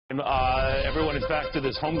Everyone is back to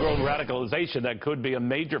this homegrown radicalization that could be a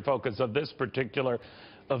major focus of this particular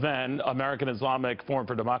event. American Islamic Forum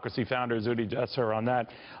for Democracy founder Zudhi Jasser on that.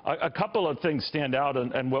 A couple of things stand out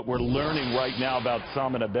and what we're learning right now about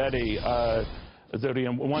Salman Abedi. Zudhi,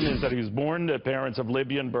 and one is that he was born to parents of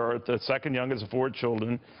Libyan birth, the second youngest of 4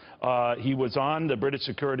 children. He was on the British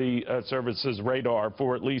Security Service's radar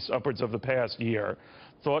for at least upwards of the past year.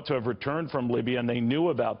 Thought to have returned from Libya, and they knew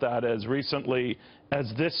about that as recently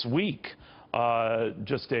as this week,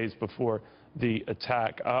 just days before the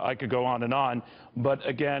attack. I could go on, but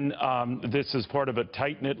again, this is part of a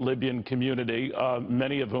tight-knit Libyan community,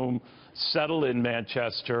 many of whom settled in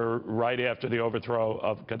Manchester right after the overthrow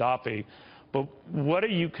of Gaddafi. But what are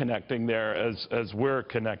you connecting there as we're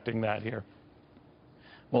connecting that here?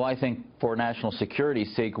 Well, I think for national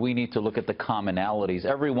security's sake, we need to look at the commonalities.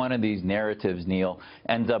 Every one of these narratives, Neil,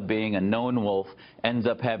 ends up being a lone wolf, ends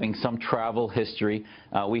up having some travel history.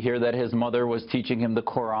 We hear that his mother was teaching him the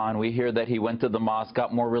Quran. We hear that he went to the mosque,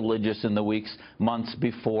 got more religious in the months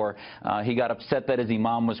before. He got upset that his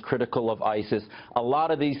imam was critical of ISIS. A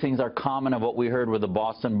lot of these things are common of what we heard with the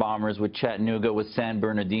Boston bombers, with Chattanooga, with San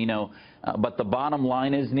Bernardino. But the bottom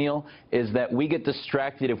line is, Neil, is that we get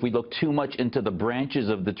distracted if we look too much into the branches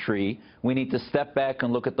of the tree. We need to step back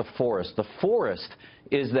and look at the forest. The forest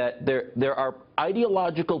is that there are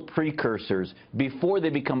ideological precursors before they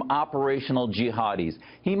become operational jihadis.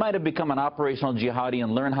 He might have become an operational jihadi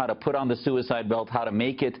and learned how to put on the suicide belt, how to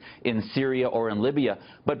make it in Syria or in Libya.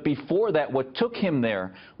 But before that, what took him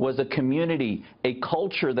there was a community, a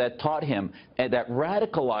culture that taught him, that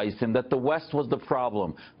radicalized him, that the West was the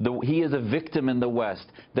problem. He is a victim in the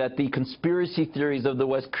West, that the conspiracy theories of the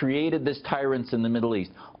West created this tyrants in the Middle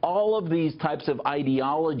East. All of these types of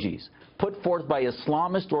ideologies put forth by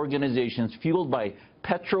Islamist organizations fueled by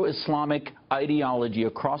petro-Islamic ideology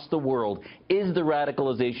across the world is the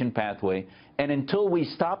radicalization pathway. And until we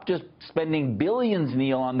stop just spending billions,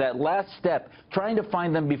 Neil, on that last step, trying to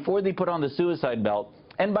find them before they put on the suicide belt.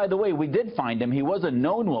 And by the way, we did find him. He was a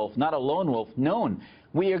known wolf, not a lone wolf, known.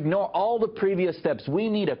 We ignore all the previous steps. We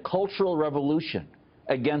need a cultural revolution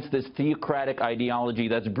against this theocratic ideology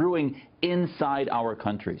that's brewing inside our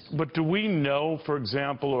countries. But do we know, for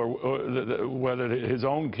example, or whether his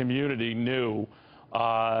own community knew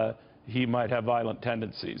he might have violent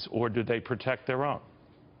tendencies, or did they protect their own?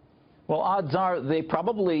 Well, odds are they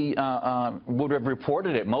probably would have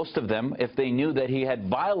reported it, most of them, if they knew that he had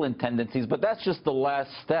violent tendencies, but that's just the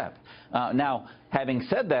last step. Now, having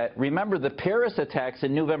said that, remember the Paris attacks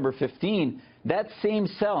in November 15, that same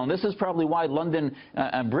cell, and this is probably why London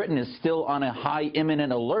and Britain is still on a high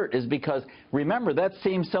imminent alert, is because, remember, that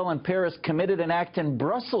same cell in Paris committed an act in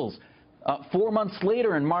Brussels 4 months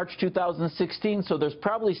later in March 2016, so there's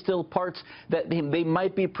probably still parts that they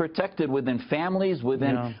might be protected within families,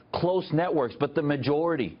 within close networks, but the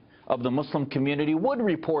majority of the Muslim community would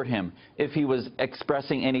report him if he was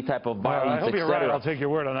expressing any type of violence, I hope you're right. I'll take your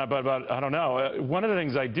word on that, but I don't know. One of the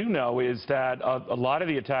things I do know is that a lot of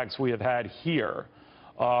the attacks we have had here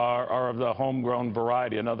are of the homegrown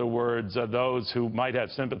variety. In other words, those who might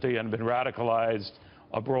have sympathy and been radicalized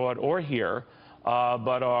abroad or here,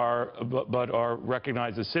 but are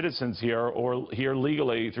recognized as citizens here or here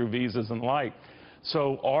legally through visas and the like.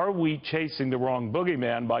 So are we chasing the wrong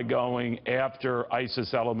boogeyman by going after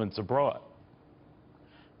ISIS elements abroad?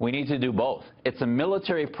 We need to do both. It's a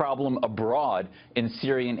military problem abroad in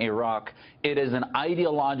Syria and Iraq. It is an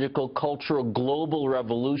ideological, cultural, global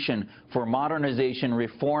revolution for modernization,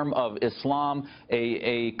 reform of Islam,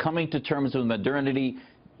 a coming to terms with modernity.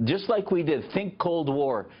 Just like we did, think Cold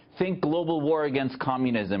War, think global war against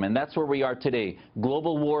communism, and that's where we are today,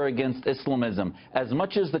 global war against Islamism. As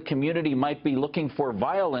much as the community might be looking for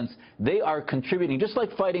violence, they are contributing, just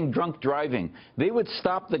like fighting drunk driving. They would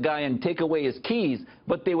stop the guy and take away his keys,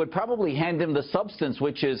 but they would probably hand him the substance,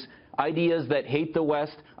 which is ideas that hate the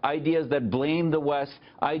West, ideas that blame the West,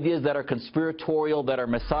 ideas that are conspiratorial, that are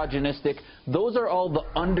misogynistic. Those are all the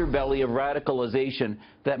underbelly of radicalization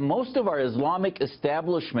that most of our Islamic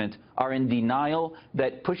establishment are in denial,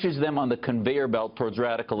 that pushes them on the conveyor belt towards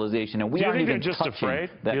radicalization. And we aren't even just afraid.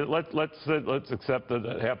 Let's accept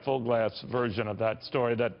the half-full glass version of that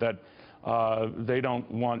story, that they don't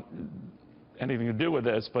want anything to do with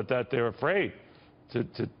this, but that they're afraid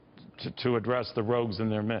to address the rogues in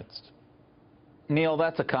their midst. Neil,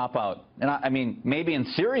 that's a cop-out. And I mean, maybe in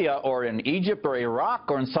Syria or in Egypt or Iraq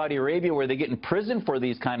or in Saudi Arabia where they get in prison for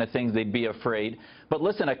these kind of things, they'd be afraid. But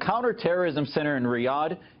listen, a counterterrorism center in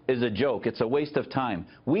Riyadh is a joke. It's a waste of time.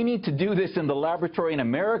 We need to do this in the laboratory in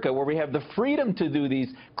America where we have the freedom to do these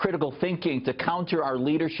critical thinking, to counter our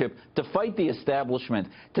leadership, to fight the establishment.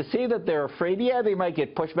 To say that they're afraid, yeah, they might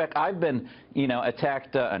get pushback. I've been,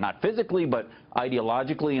 attacked, not physically, but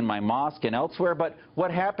ideologically in my mosque and elsewhere. But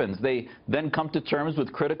what happens? They then come to terms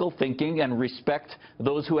with critical thinking and respect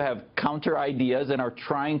those who have counter ideas and are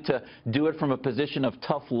trying to do it from a position of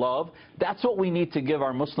tough love. That's what we need to give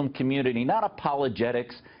our Muslim community, not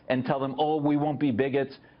apologetics and tell them, oh, we won't be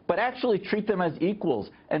bigots, but actually treat them as equals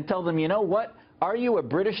and tell them, you know what? Are you a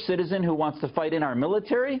British citizen who wants to fight in our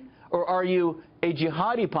military? Or are you a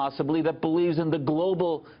jihadi possibly that believes in the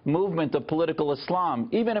global movement of political Islam?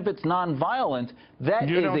 Even if it's nonviolent, that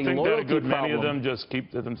is a loyalty problem. You don't think that a good many of them just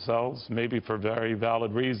keep to themselves, maybe for very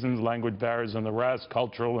valid reasons, language barriers and the rest,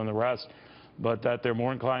 cultural and the rest, but that they're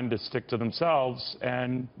more inclined to stick to themselves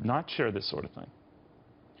and not share this sort of thing?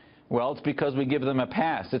 Well, it's because we give them a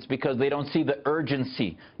pass. It's because they don't see the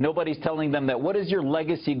urgency. Nobody's telling them that, what is your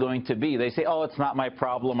legacy going to be? They say, oh, it's not my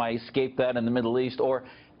problem. I escaped that in the Middle East. Or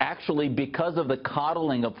actually, because of the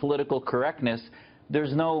coddling of political correctness,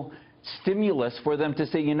 there's no stimulus for them to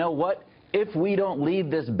say, you know what? If we don't lead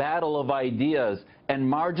this battle of ideas and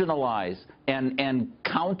marginalize and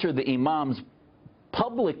counter the imams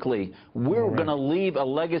publicly, we're going to leave a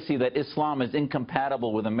legacy that Islam is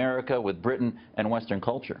incompatible with America, with Britain, and Western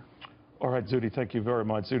culture. All right, Zudhi, thank you very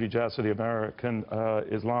much. Zudhi Jasser, the American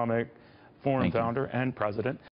Islamic Forum founder and president.